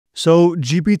So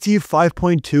GPT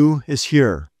 5.2 is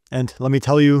here, and let me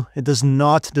tell you, it does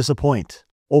not disappoint.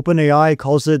 OpenAI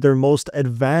calls it their most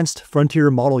advanced frontier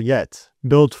model yet,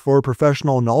 built for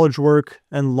professional knowledge work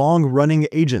and long-running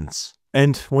agents.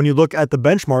 And when you look at the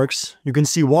benchmarks, you can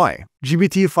see why.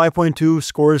 GPT 5.2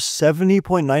 scores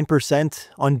 70.9%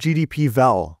 on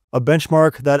GDP-Val, a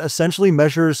benchmark that essentially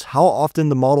measures how often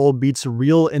the model beats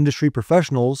real industry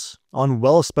professionals on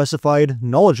well-specified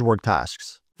knowledge work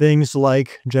tasks. Things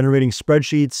like generating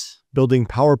spreadsheets, building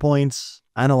PowerPoints,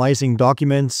 analyzing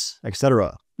documents,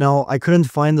 etc. Now, I couldn't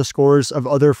find the scores of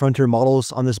other frontier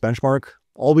models on this benchmark.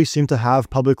 All we seem to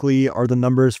have publicly are the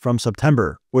numbers from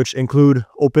September, which include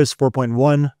Opus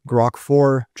 4.1, Grok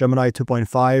 4, Gemini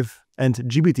 2.5, and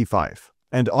GPT-5.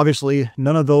 And obviously,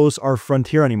 none of those are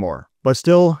frontier anymore. But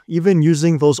still, even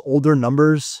using those older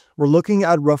numbers, we're looking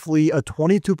at roughly a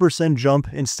 22%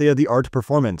 jump in state-of-the-art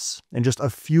performance in just a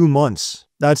few months.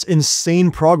 That's insane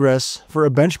progress for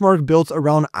a benchmark built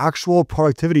around actual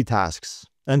productivity tasks,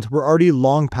 and we're already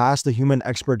long past the human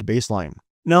expert baseline.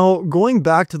 Now, going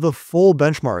back to the full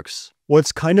benchmarks,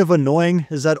 what's kind of annoying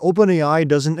is that OpenAI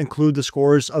doesn't include the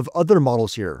scores of other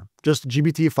models here, just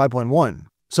GPT 5.1.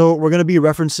 So we're going to be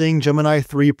referencing Gemini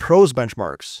 3 Pro's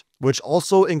benchmarks, which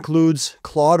also includes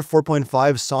Claude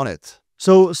 4.5 Sonnet.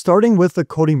 So starting with the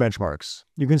coding benchmarks,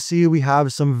 you can see we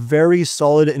have some very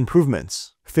solid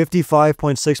improvements.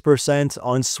 55.6%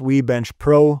 on SWE Bench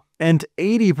Pro and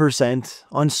 80%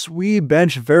 on SWE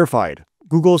Bench Verified.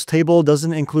 Google's table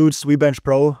doesn't include SWE Bench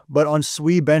Pro, but on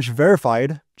SWE Bench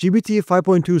Verified, GPT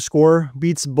 5.2 score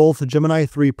beats both Gemini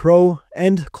 3 Pro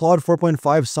and Claude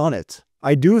 4.5 Sonnet.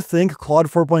 I do think Claude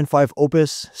 4.5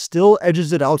 Opus still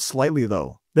edges it out slightly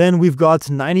though. Then we've got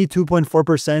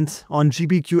 92.4% on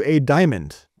GPQA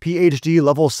Diamond, PhD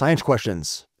level science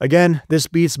questions. Again, this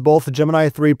beats both Gemini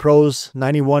 3 Pro's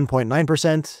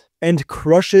 91.9% and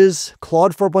crushes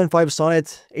Claude 4.5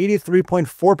 Sonnet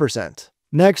 83.4%.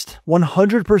 Next,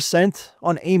 100%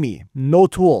 on Amy, no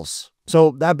tools.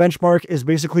 So that benchmark is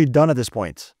basically done at this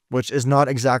point, which is not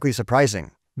exactly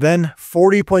surprising. Then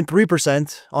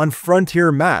 40.3% on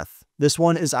Frontier Math. This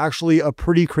one is actually a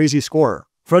pretty crazy score.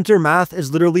 Frontier Math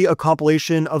is literally a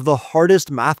compilation of the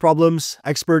hardest math problems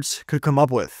experts could come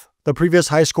up with. The previous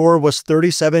high score was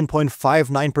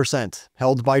 37.59%,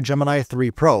 held by Gemini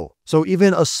 3 Pro. So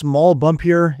even a small bump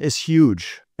here is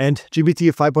huge. And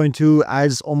GPT 5.2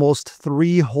 adds almost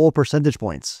 3 whole percentage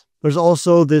points. There's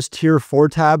also this Tier 4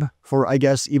 tab for, I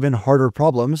guess, even harder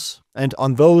problems. And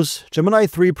on those, Gemini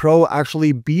 3 Pro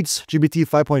actually beats GPT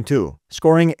 5.2,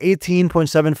 scoring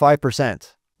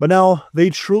 18.75%. But now,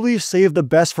 they truly saved the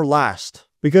best for last,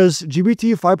 because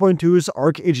GPT 5.2's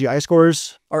ARC-AGI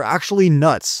scores are actually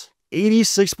nuts.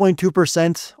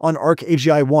 86.2% on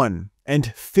ARC-AGI 1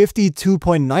 and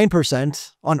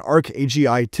 52.9% on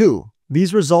ARC-AGI 2.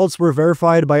 These results were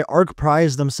verified by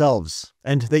ArcPrize themselves,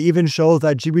 and they even show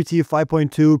that GPT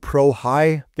 5.2 Pro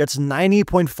High gets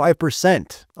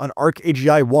 90.5% on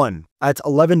ARC-AGI 1 at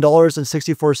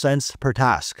 $11.64 per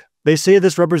task. They say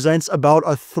this represents about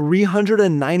a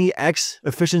 390x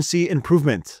efficiency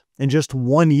improvement in just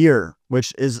 1 year,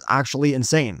 which is actually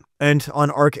insane. And on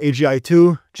ARC-AGI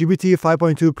 2, GPT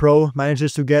 5.2 Pro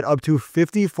manages to get up to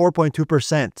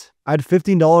 54.2% at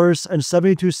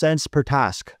 $15.72 per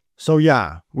task. So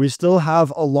yeah, we still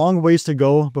have a long ways to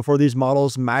go before these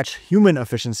models match human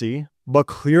efficiency, but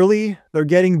clearly they're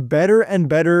getting better and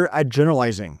better at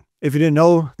generalizing. If you didn't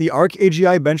know, the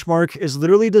ARC-AGI benchmark is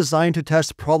literally designed to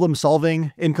test problem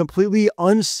solving in completely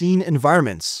unseen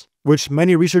environments, which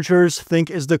many researchers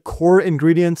think is the core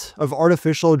ingredient of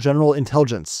artificial general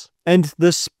intelligence. And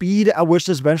the speed at which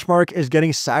this benchmark is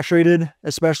getting saturated,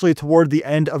 especially toward the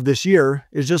end of this year,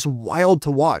 is just wild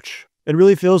to watch. It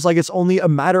really feels like it's only a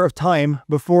matter of time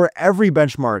before every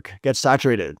benchmark gets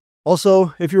saturated.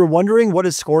 Also, if you're wondering what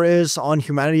its score is on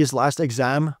humanity's last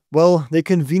exam, well, they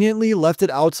conveniently left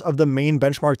it out of the main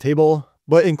benchmark table,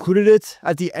 but included it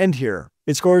at the end here.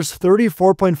 It scores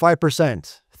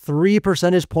 34.5%, 3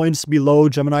 percentage points below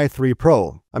Gemini 3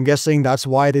 Pro. I'm guessing that's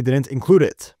why they didn't include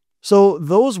it. So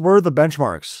those were the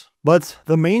benchmarks. But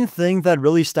the main thing that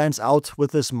really stands out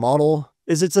with this model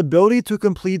is its ability to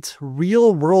complete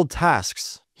real-world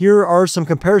tasks. Here are some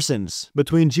comparisons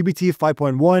between GPT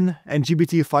 5.1 and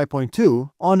GPT 5.2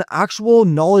 on actual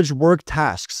knowledge work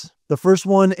tasks. The first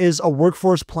one is a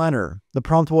workforce planner. The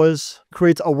prompt was,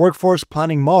 create a workforce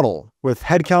planning model with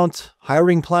headcount,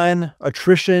 hiring plan,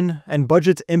 attrition, and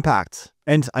budget impact.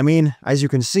 And I mean, as you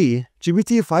can see,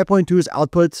 GPT 5.2's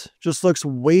output just looks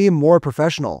way more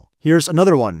professional. Here's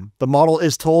another one. The model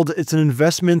is told it's an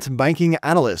investment banking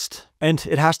analyst. and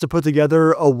it has to put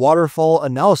together a waterfall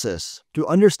analysis to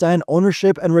understand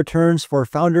ownership and returns for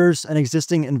founders and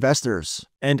existing investors.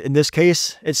 And in this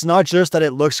case, it's not just that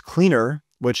it looks cleaner,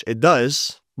 which it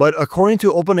does, but according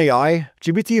to OpenAI,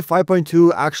 GPT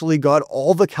 5.2 actually got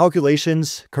all the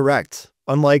calculations correct,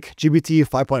 unlike GPT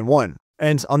 5.1.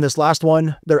 And on this last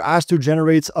one, they're asked to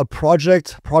generate a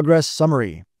project progress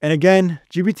summary. And again,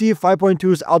 GPT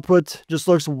 5.2's output just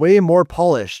looks way more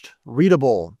polished,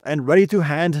 readable, and ready to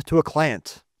hand to a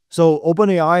client. So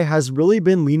OpenAI has really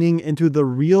been leaning into the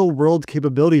real-world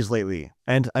capabilities lately.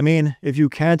 And I mean, if you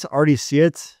can't already see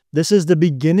it, this is the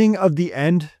beginning of the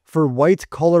end for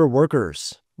white-collar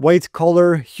workers.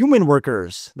 White-collar human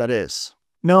workers, that is.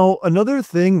 Now, another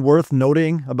thing worth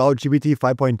noting about GPT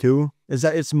 5.2 is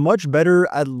that it's much better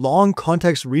at long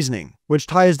context reasoning, which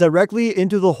ties directly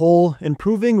into the whole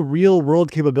improving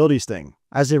real-world capabilities thing.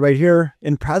 As they write here,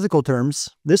 in practical terms,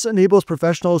 this enables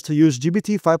professionals to use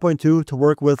GPT 5.2 to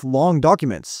work with long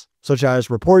documents, such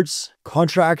as reports,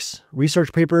 contracts,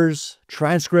 research papers,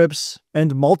 transcripts,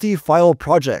 and multi-file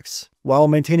projects, while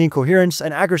maintaining coherence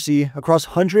and accuracy across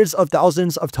hundreds of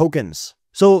thousands of tokens.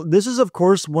 So this is of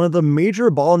course one of the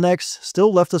major bottlenecks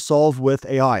still left to solve with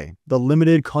AI, the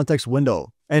limited context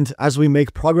window. And as we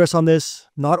make progress on this,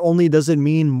 not only does it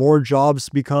mean more jobs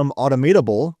become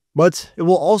automatable, but it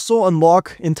will also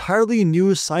unlock entirely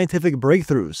new scientific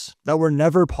breakthroughs that were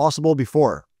never possible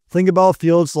before. Think about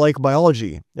fields like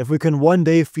biology. If we can one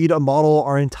day feed a model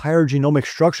our entire genomic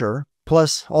structure,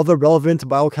 plus all the relevant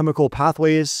biochemical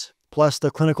pathways, plus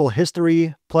the clinical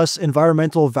history, plus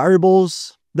environmental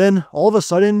variables, then all of a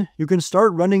sudden, you can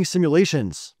start running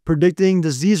simulations, predicting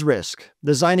disease risk,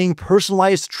 designing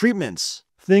personalized treatments,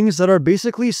 things that are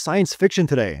basically science fiction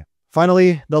today.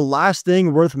 Finally, the last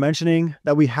thing worth mentioning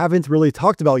that we haven't really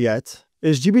talked about yet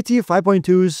is GPT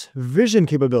 5.2's vision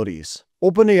capabilities.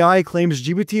 OpenAI claims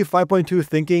GPT 5.2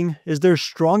 thinking is their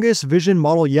strongest vision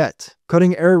model yet,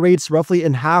 cutting error rates roughly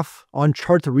in half on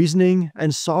chart reasoning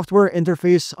and software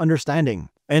interface understanding.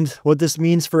 And what this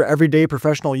means for everyday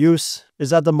professional use is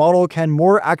that the model can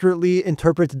more accurately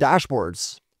interpret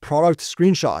dashboards, product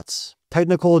screenshots,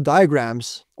 technical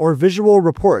diagrams, or visual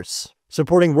reports,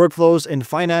 supporting workflows in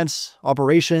finance,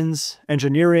 operations,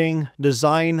 engineering,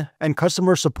 design, and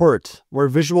customer support, where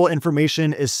visual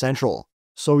information is central.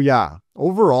 So yeah,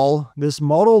 overall, this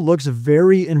model looks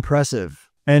very impressive.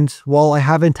 And while I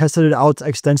haven't tested it out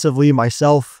extensively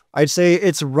myself, I'd say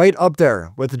it's right up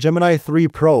there with Gemini 3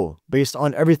 Pro based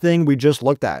on everything we just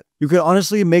looked at. You could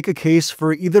honestly make a case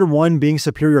for either one being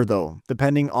superior though,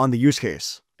 depending on the use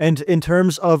case. And in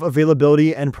terms of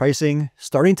availability and pricing,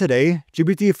 starting today,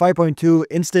 GPT 5.2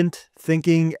 Instant,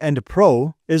 Thinking, and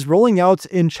Pro is rolling out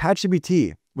in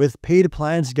ChatGPT, with paid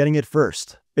plans getting it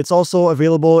first. It's also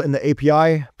available in the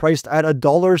API, priced at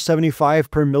 $1.75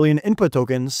 per million input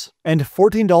tokens and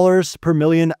 $14 per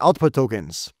million output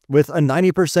tokens, with a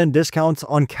 90% discount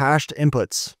on cached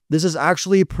inputs. This is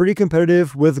actually pretty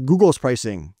competitive with Google's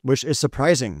pricing, which is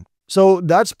surprising. So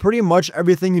that's pretty much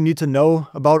everything you need to know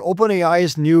about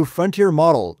OpenAI's new frontier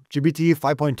model, GPT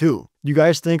 5.2. You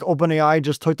guys think OpenAI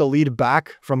just took the lead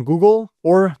back from Google?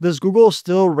 Or does Google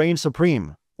still reign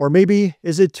supreme? Or maybe,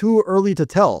 is it too early to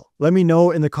tell? Let me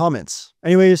know in the comments.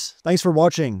 Anyways, thanks for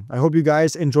watching. I hope you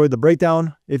guys enjoyed the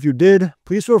breakdown. If you did,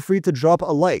 please feel free to drop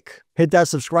a like, hit that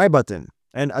subscribe button.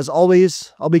 And as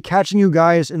always, I'll be catching you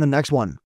guys in the next one.